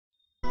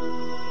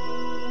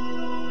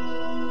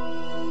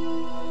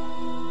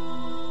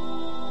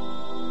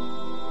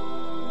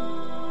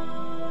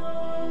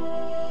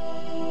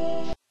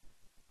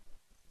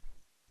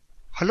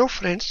Hello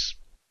friends,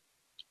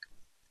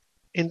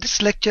 in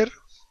this lecture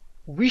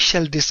we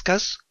shall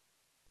discuss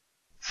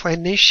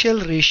financial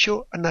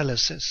ratio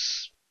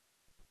analysis.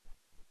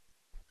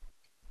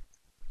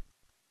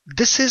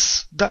 This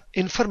is the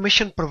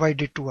information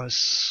provided to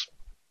us.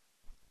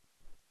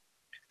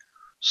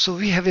 So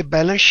we have a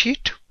balance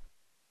sheet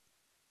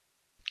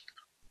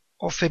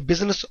of a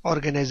business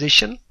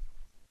organization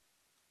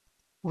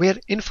where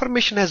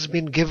information has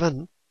been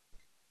given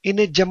in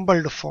a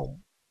jumbled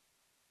form.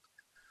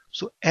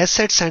 So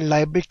assets and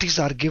liabilities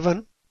are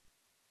given,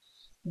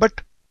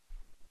 but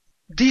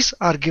these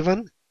are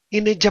given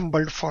in a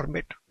jumbled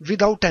format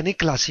without any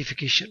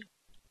classification.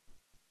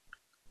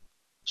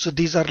 So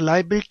these are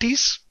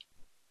liabilities,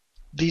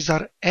 these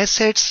are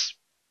assets.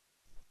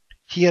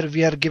 Here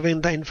we are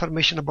given the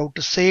information about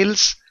the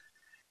sales,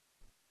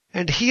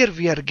 and here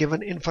we are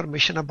given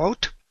information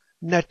about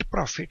net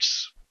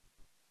profits.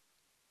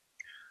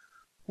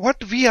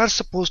 What we are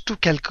supposed to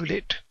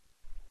calculate?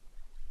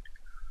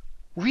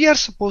 We are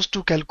supposed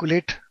to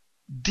calculate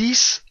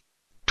these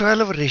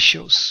 12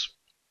 ratios: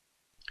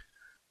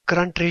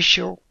 current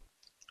ratio,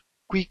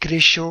 quick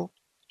ratio,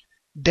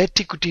 debt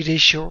equity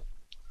ratio,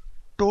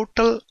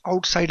 total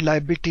outside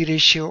liability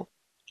ratio,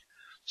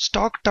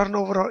 stock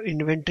turnover or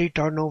inventory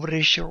turnover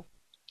ratio,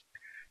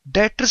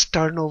 debtors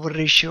turnover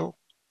ratio,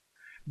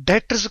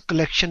 debtors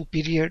collection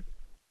period,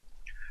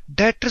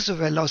 debtors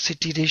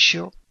velocity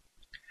ratio,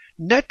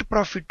 net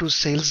profit to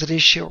sales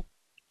ratio,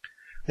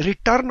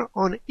 return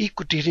on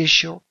equity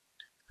ratio,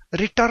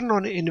 return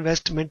on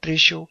investment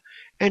ratio,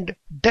 and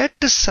debt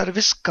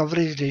service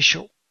coverage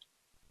ratio.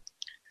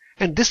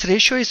 And this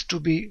ratio is to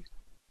be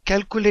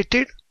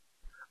calculated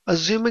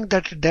assuming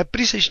that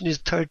depreciation is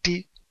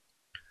 30,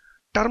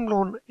 term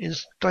loan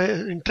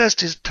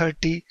interest is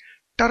 30,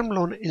 term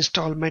loan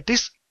installment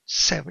is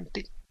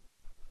 70.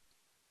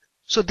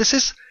 So this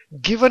is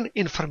given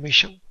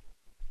information.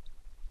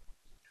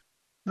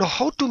 Now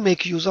how to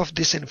make use of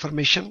this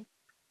information?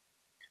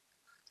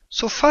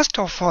 So first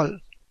of all,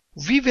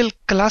 we will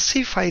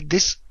classify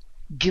this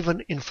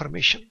given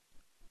information.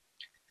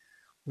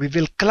 We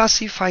will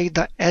classify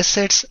the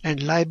assets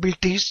and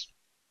liabilities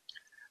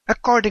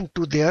according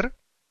to their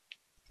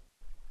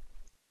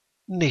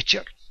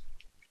nature.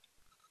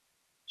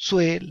 So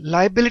a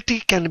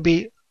liability can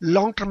be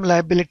long-term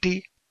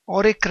liability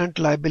or a current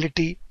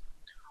liability,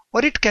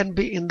 or it can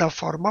be in the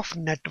form of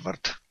net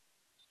worth.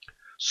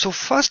 So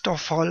first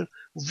of all,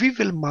 we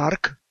will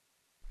mark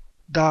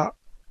the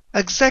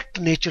exact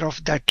nature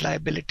of that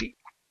liability.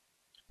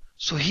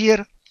 So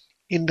here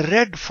in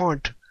red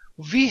font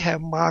we have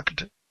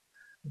marked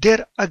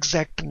their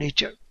exact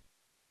nature.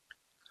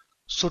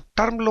 So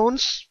term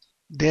loans,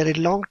 they are a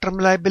long-term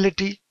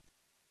liability.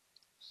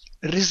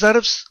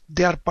 Reserves,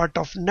 they are part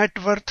of net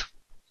worth.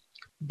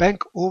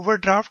 Bank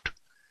overdraft,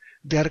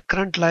 they are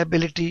current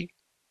liability.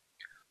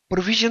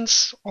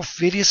 Provisions of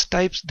various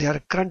types, they are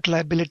current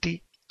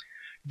liability.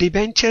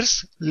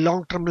 Debentures,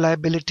 long-term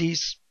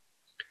liabilities.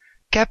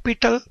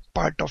 Capital,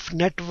 part of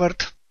net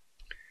worth.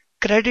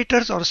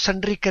 Creditors or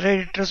sundry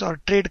creditors or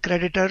trade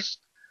creditors,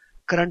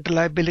 current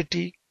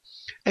liability.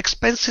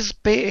 Expenses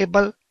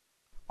payable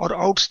or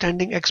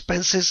outstanding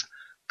expenses,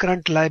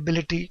 current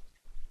liability.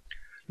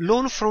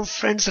 Loan from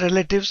friends,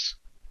 relatives,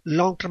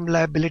 long-term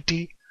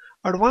liability.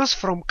 Advance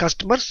from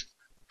customers,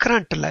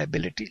 current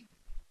liability.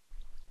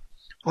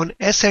 On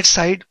asset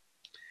side,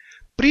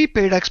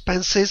 prepaid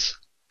expenses,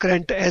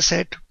 current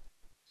asset.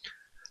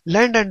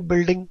 Land and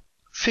building,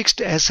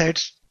 fixed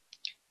assets.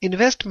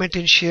 Investment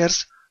in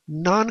shares,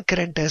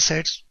 non-current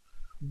assets.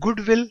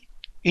 Goodwill,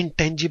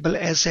 intangible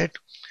asset.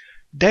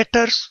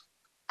 Debtors,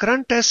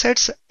 current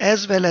assets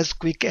as well as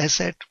quick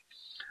asset.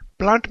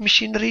 Plant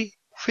machinery,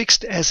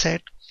 fixed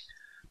asset.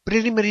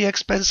 Preliminary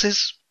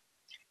expenses,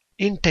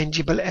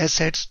 intangible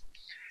assets.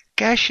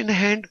 Cash in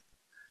hand,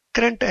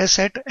 current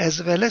asset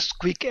as well as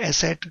quick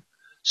asset.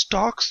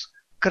 Stocks,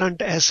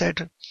 current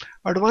asset.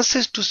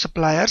 Advances to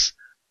suppliers,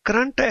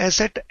 current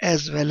asset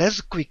as well as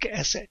quick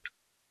asset.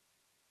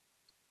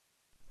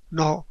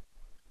 Now,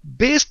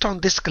 based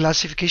on this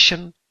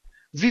classification,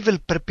 we will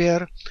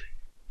prepare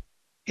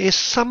a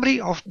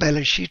summary of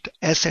balance sheet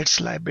assets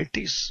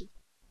liabilities.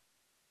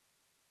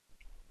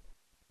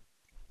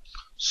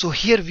 So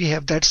here we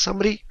have that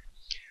summary.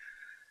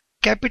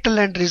 Capital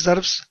and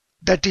reserves,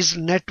 that is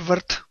net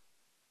worth,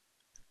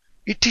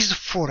 it is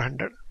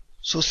 400.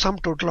 So sum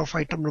total of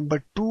item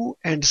number 2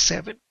 and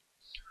 7.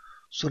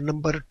 So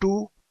number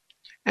 2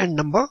 and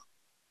number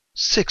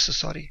 6,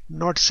 sorry,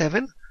 not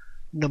 7,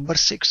 number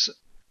 6.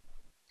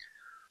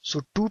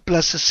 So 2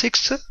 plus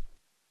 6,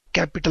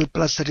 capital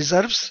plus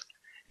reserves,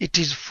 it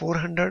is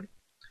 400.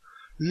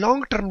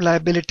 Long-term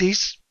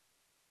liabilities,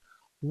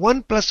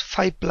 1 plus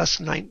 5 plus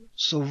 9.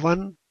 So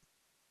 1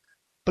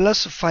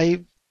 plus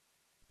 5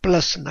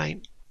 plus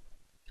 9.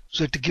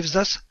 So it gives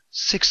us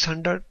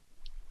 600.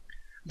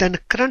 Then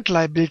current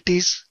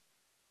liabilities,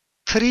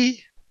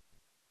 3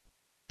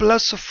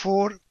 plus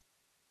 4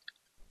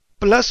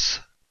 plus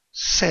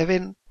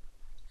 7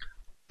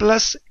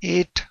 plus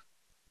 8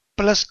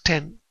 plus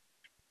 10.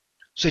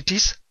 So it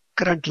is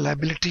current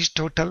liabilities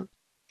total.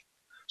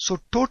 So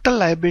total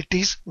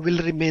liabilities will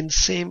remain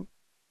same.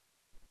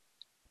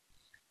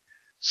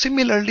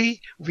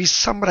 Similarly, we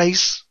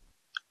summarize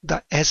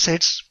the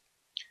assets.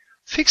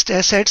 Fixed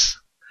assets,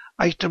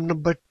 item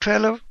number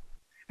 12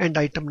 and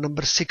item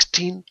number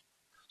 16.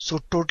 So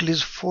total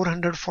is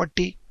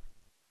 440.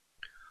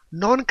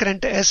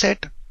 Non-current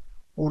asset,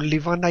 only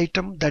one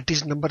item, that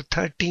is number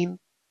 13.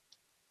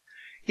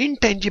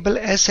 Intangible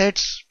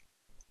assets,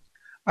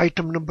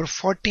 item number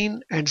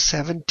 14 and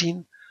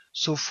 17.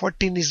 So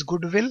 14 is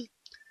goodwill,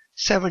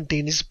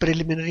 17 is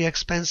preliminary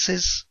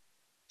expenses.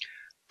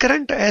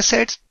 Current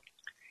assets,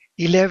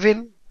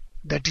 11,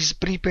 that is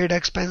prepaid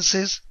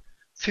expenses.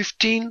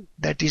 15,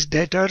 that is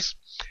debtors.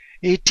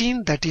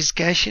 18, that is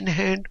cash in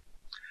hand.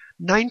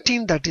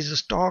 19, that is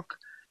stock.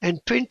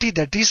 And 20,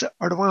 that is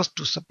advance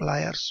to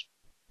suppliers.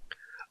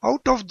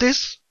 Out of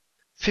this,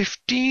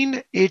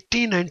 15,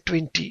 18 and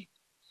 20,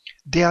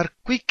 they are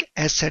quick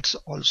assets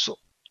also.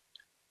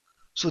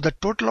 So the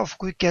total of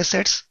quick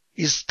assets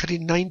is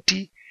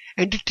 390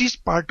 and it is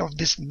part of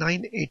this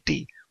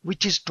 980,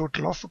 which is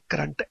total of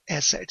current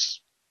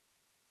assets.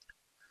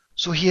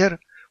 So here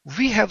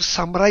we have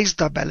summarized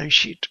the balance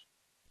sheet.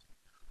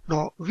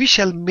 Now we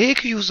shall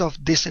make use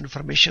of this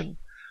information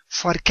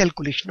for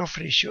calculation of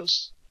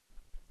ratios.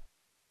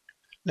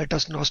 Let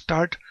us now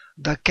start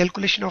the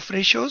calculation of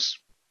ratios.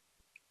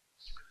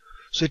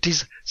 So it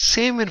is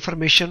same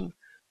information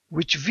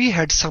which we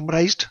had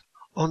summarized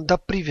on the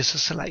previous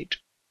slide.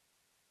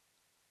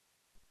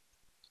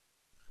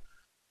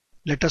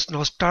 Let us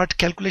now start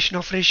calculation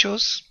of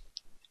ratios.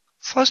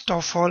 First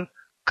of all,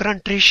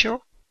 current ratio.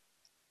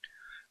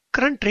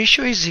 Current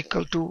ratio is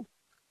equal to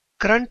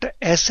current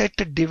asset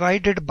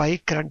divided by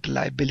current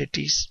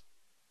liabilities.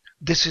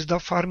 This is the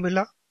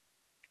formula.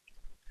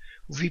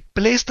 We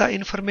place the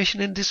information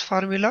in this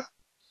formula.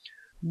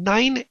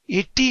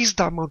 980 is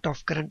the amount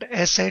of current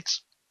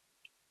assets.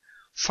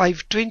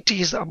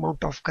 520 is the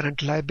amount of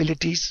current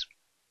liabilities.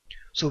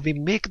 So we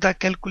make the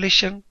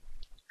calculation.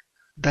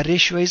 The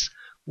ratio is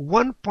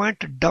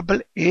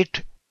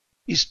 1.88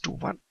 is to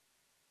 1.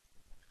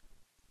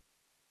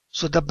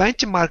 So the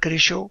benchmark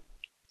ratio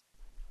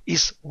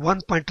is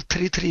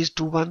 1.33 is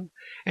to 1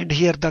 and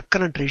here the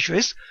current ratio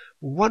is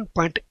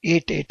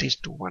 1.88 is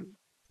to 1.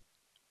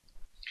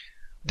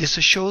 This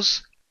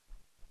shows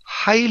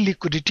high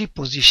liquidity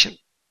position.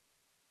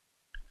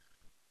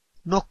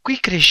 Now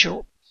quick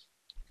ratio.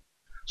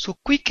 So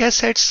quick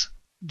assets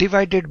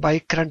divided by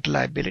current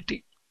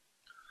liability.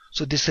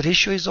 So this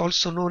ratio is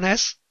also known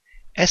as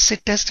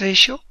asset test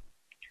ratio.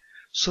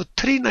 So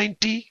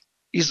 390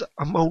 is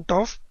amount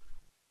of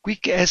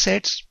quick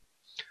assets.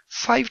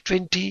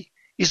 520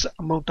 is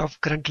amount of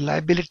current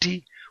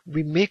liability.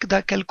 We make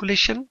the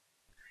calculation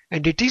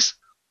and it is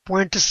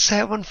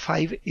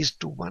 0.75 is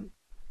to 1.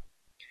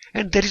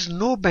 And there is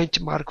no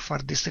benchmark for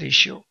this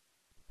ratio.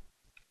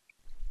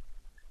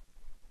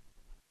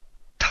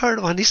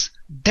 Third one is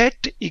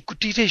debt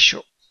equity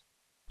ratio.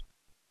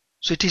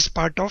 So it is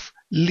part of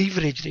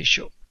leverage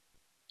ratio.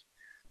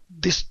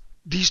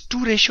 These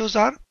two ratios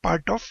are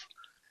part of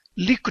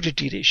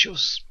liquidity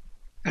ratios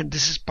and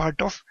this is part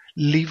of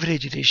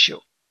leverage ratio.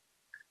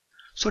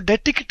 So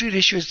debt equity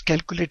ratio is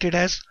calculated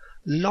as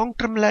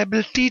long-term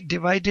liability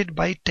divided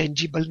by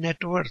tangible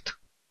net worth.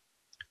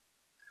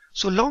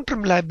 So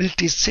long-term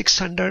liability is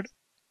 600,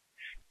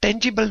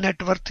 tangible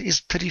net worth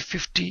is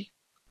 350.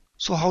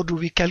 So how do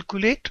we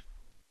calculate?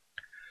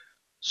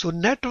 So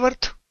net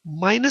worth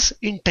minus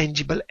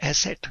intangible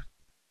asset,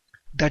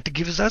 that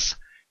gives us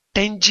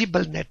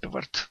tangible net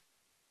worth.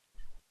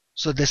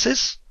 So this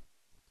is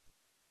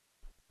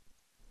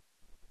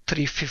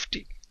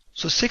 350.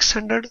 So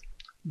 600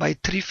 by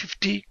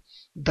 350,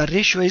 the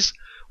ratio is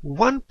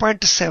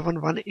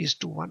 1.71 is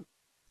to 1.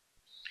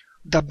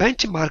 The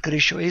benchmark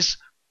ratio is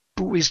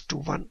 2 is to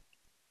 1.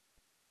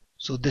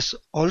 So this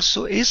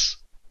also is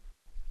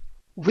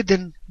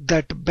within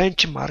that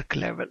benchmark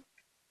level.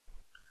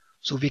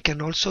 So we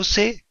can also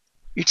say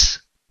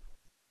it's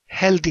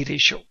healthy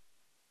ratio.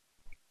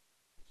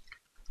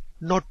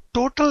 Now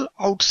total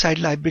outside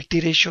liability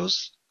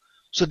ratios.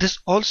 So this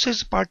also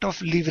is part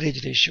of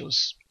leverage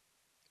ratios.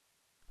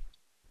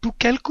 To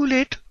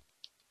calculate,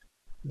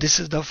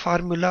 this is the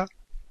formula: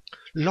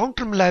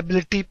 long-term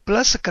liability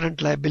plus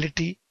current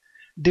liability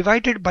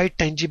divided by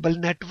tangible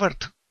net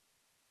worth.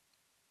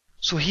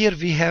 So here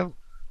we have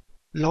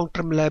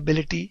long-term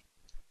liability,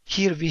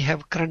 here we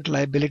have current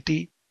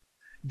liability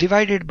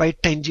divided by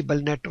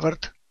tangible net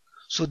worth.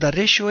 So the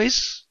ratio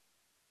is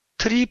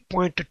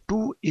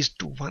 3.2 is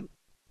to 1.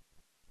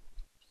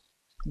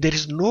 There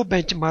is no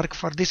benchmark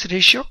for this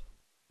ratio.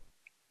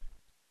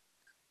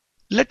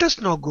 Let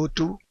us now go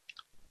to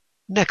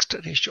next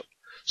ratio,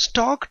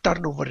 stock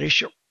turnover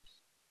ratio.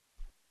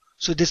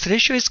 So this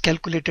ratio is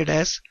calculated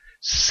as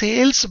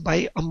sales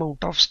by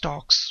amount of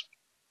stocks.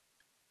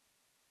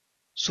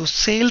 So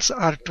sales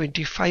are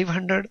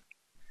 2500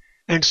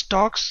 and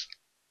stocks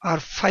are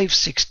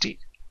 560.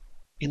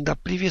 In the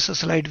previous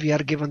slide we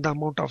are given the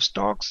amount of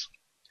stocks.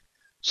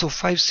 So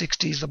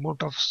 560 is the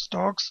amount of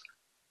stocks.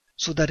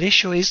 So the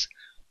ratio is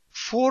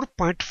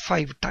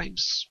 4.5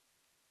 times.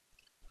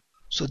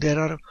 So there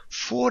are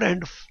 4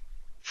 and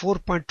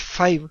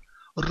 4.5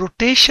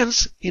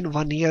 rotations in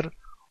 1 year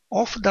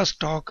of the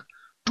stock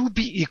to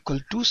be equal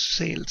to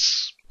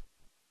sales.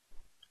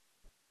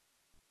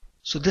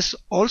 So this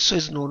also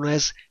is known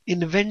as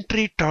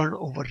inventory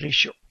turnover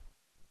ratio.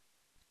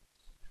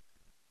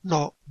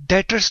 Now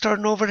debtors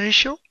turnover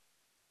ratio.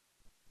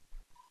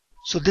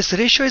 So this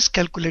ratio is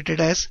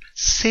calculated as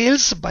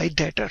sales by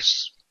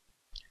debtors.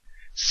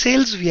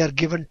 Sales we are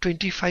given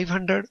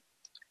 2500.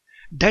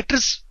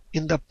 Debtors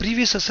in the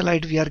previous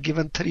slide we are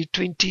given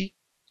 320.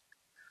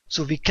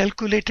 So we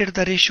calculated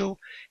the ratio.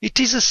 It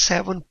is a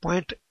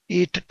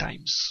 7.8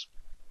 times.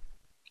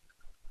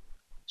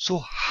 So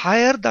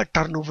higher the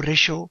turnover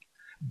ratio,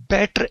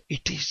 better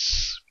it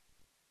is.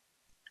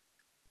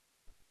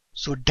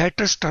 So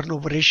debtors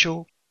turnover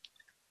ratio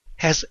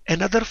has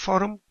another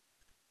form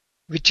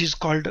which is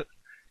called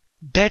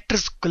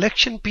debtors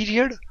collection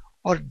period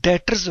or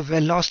debtors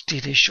velocity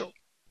ratio.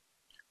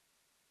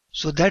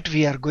 So that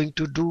we are going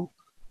to do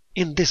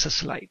in this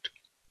slide.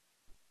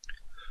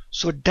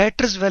 So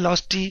debtors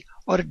velocity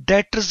or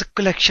debtors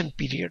collection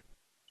period.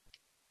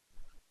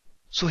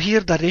 So here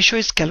the ratio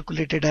is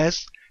calculated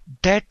as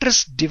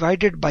debtors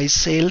divided by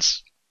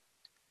sales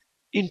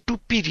into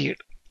period.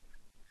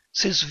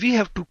 Since we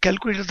have to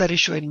calculate the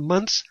ratio in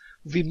months,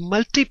 we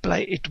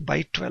multiply it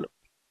by 12.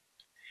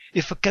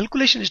 If a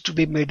calculation is to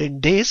be made in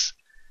days,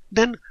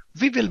 then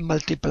we will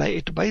multiply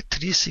it by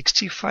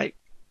 365.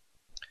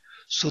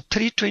 So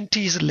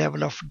 320 is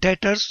level of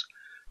debtors,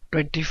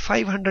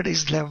 2500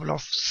 is level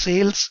of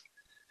sales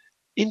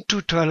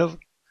into 12.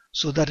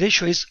 So the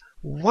ratio is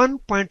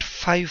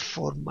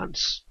 1.54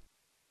 months.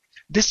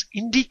 This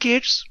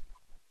indicates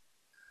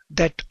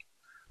that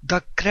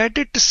the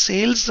credit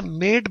sales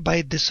made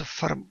by this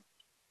firm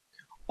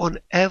on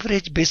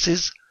average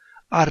basis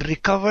are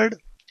recovered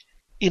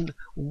in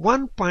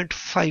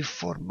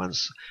 1.54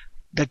 months.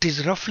 That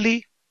is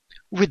roughly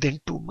within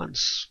 2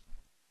 months.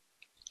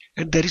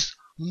 And there is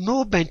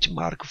no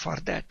benchmark for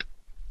that.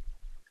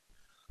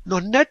 Now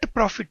net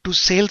profit to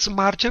sales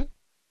margin.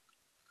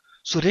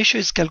 So ratio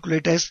is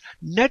calculated as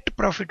net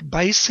profit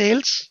by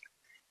sales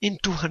in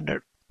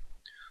 200.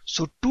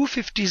 So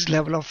 250 is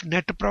level of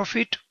net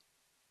profit.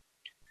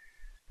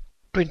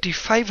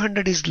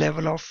 2500 is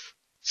level of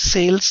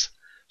sales.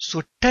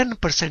 So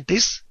 10%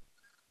 is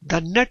the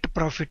net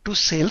profit to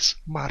sales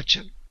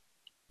margin.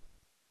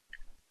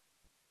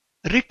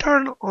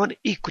 Return on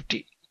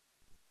equity.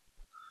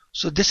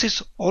 So this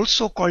is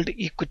also called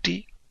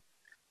equity.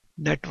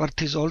 Net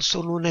worth is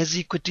also known as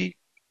equity.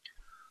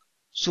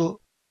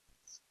 So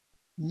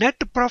net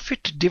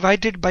profit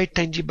divided by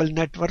tangible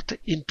net worth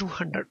in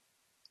 200.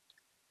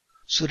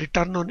 So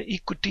return on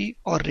equity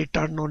or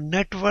return on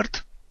net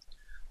worth.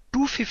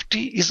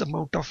 250 is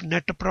amount of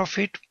net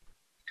profit.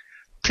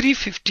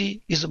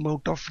 350 is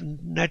amount of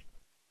net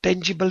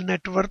tangible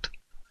net worth.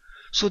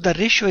 So the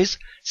ratio is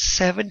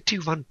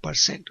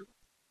 71%.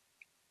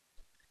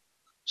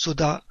 So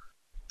the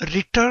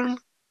return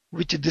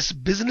which this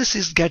business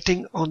is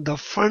getting on the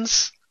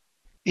funds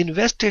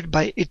invested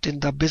by it in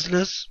the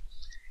business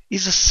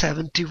is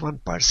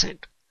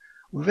 71%.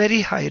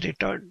 Very high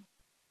return.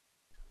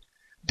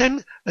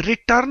 Then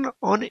return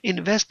on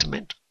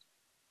investment.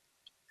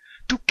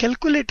 To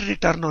calculate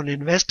return on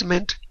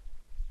investment,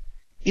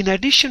 in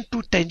addition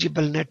to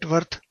tangible net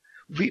worth,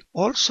 we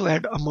also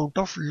add amount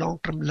of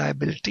long-term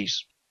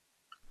liabilities.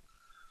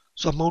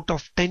 So amount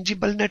of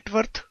tangible net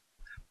worth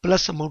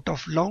plus amount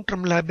of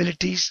long-term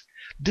liabilities,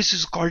 this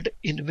is called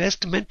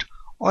investment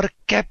or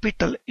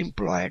capital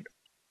employed.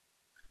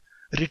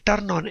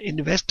 Return on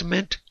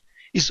investment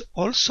is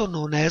also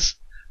known as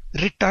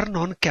return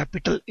on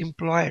capital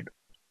employed.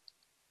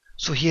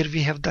 So here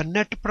we have the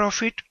net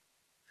profit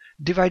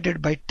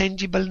divided by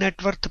tangible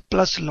net worth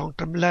plus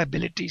long-term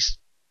liabilities.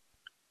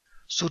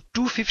 So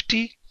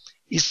 250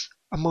 is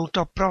amount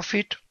of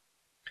profit,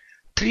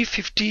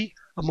 350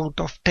 amount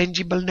of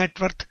tangible net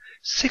worth,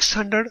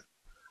 600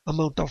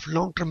 amount of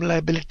long-term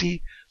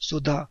liability. So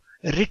the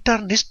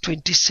return is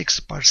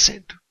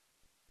 26%.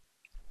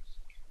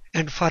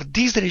 And for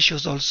these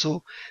ratios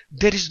also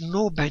there is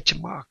no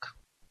benchmark.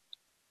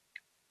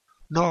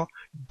 Now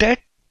debt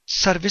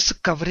service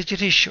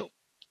coverage ratio.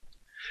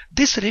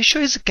 This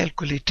ratio is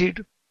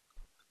calculated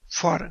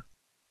for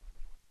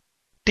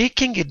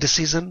taking a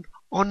decision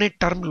on a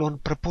term loan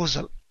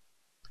proposal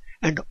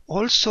and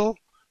also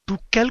to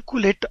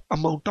calculate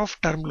amount of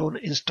term loan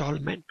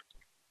installment.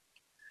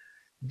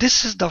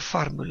 This is the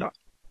formula.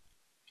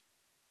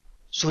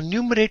 So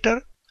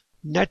numerator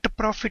net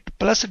profit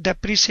plus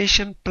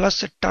depreciation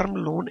plus term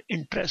loan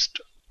interest,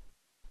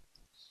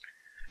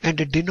 and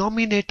the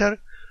denominator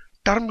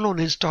term loan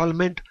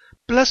installment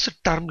plus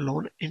term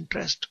loan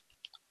interest.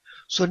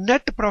 So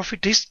net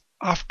profit is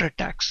after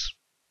tax.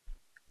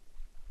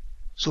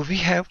 So we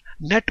have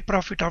net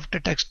profit after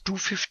tax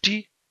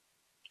 250,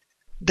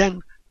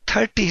 then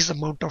 30 is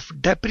amount of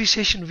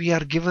depreciation we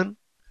are given,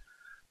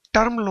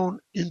 term loan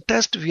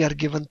interest we are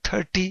given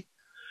 30,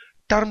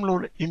 term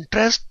loan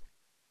interest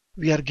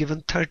we are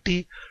given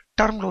 30,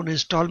 term loan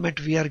installment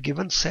we are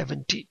given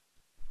 70.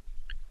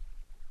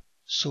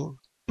 So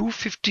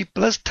 250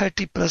 plus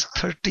 30 plus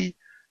 30,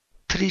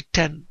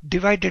 310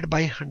 divided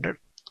by 100.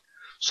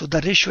 So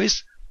the ratio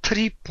is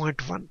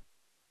 3.1.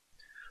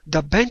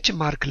 The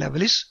benchmark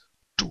level is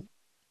 2.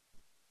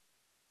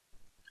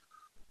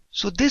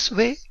 So this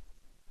way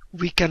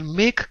we can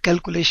make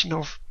calculation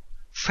of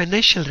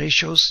financial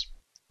ratios.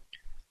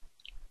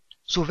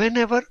 So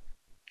whenever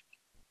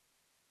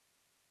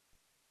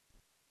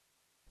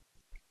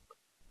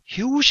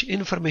huge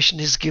information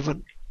is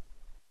given,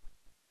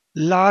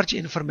 large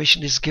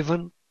information is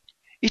given,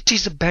 it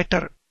is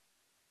better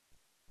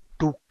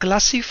to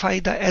classify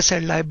the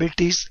asset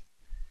liabilities,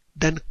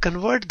 then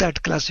convert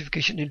that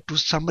classification into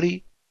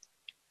summary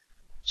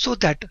so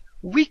that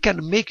we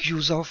can make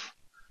use of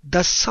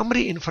the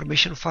summary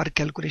information for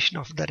calculation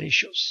of the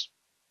ratios.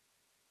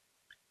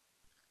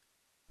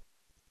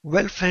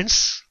 Well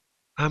friends,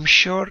 I'm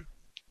sure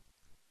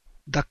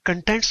the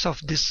contents of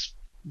this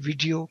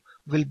video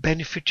will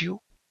benefit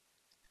you.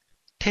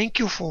 Thank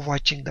you for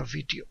watching the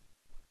video.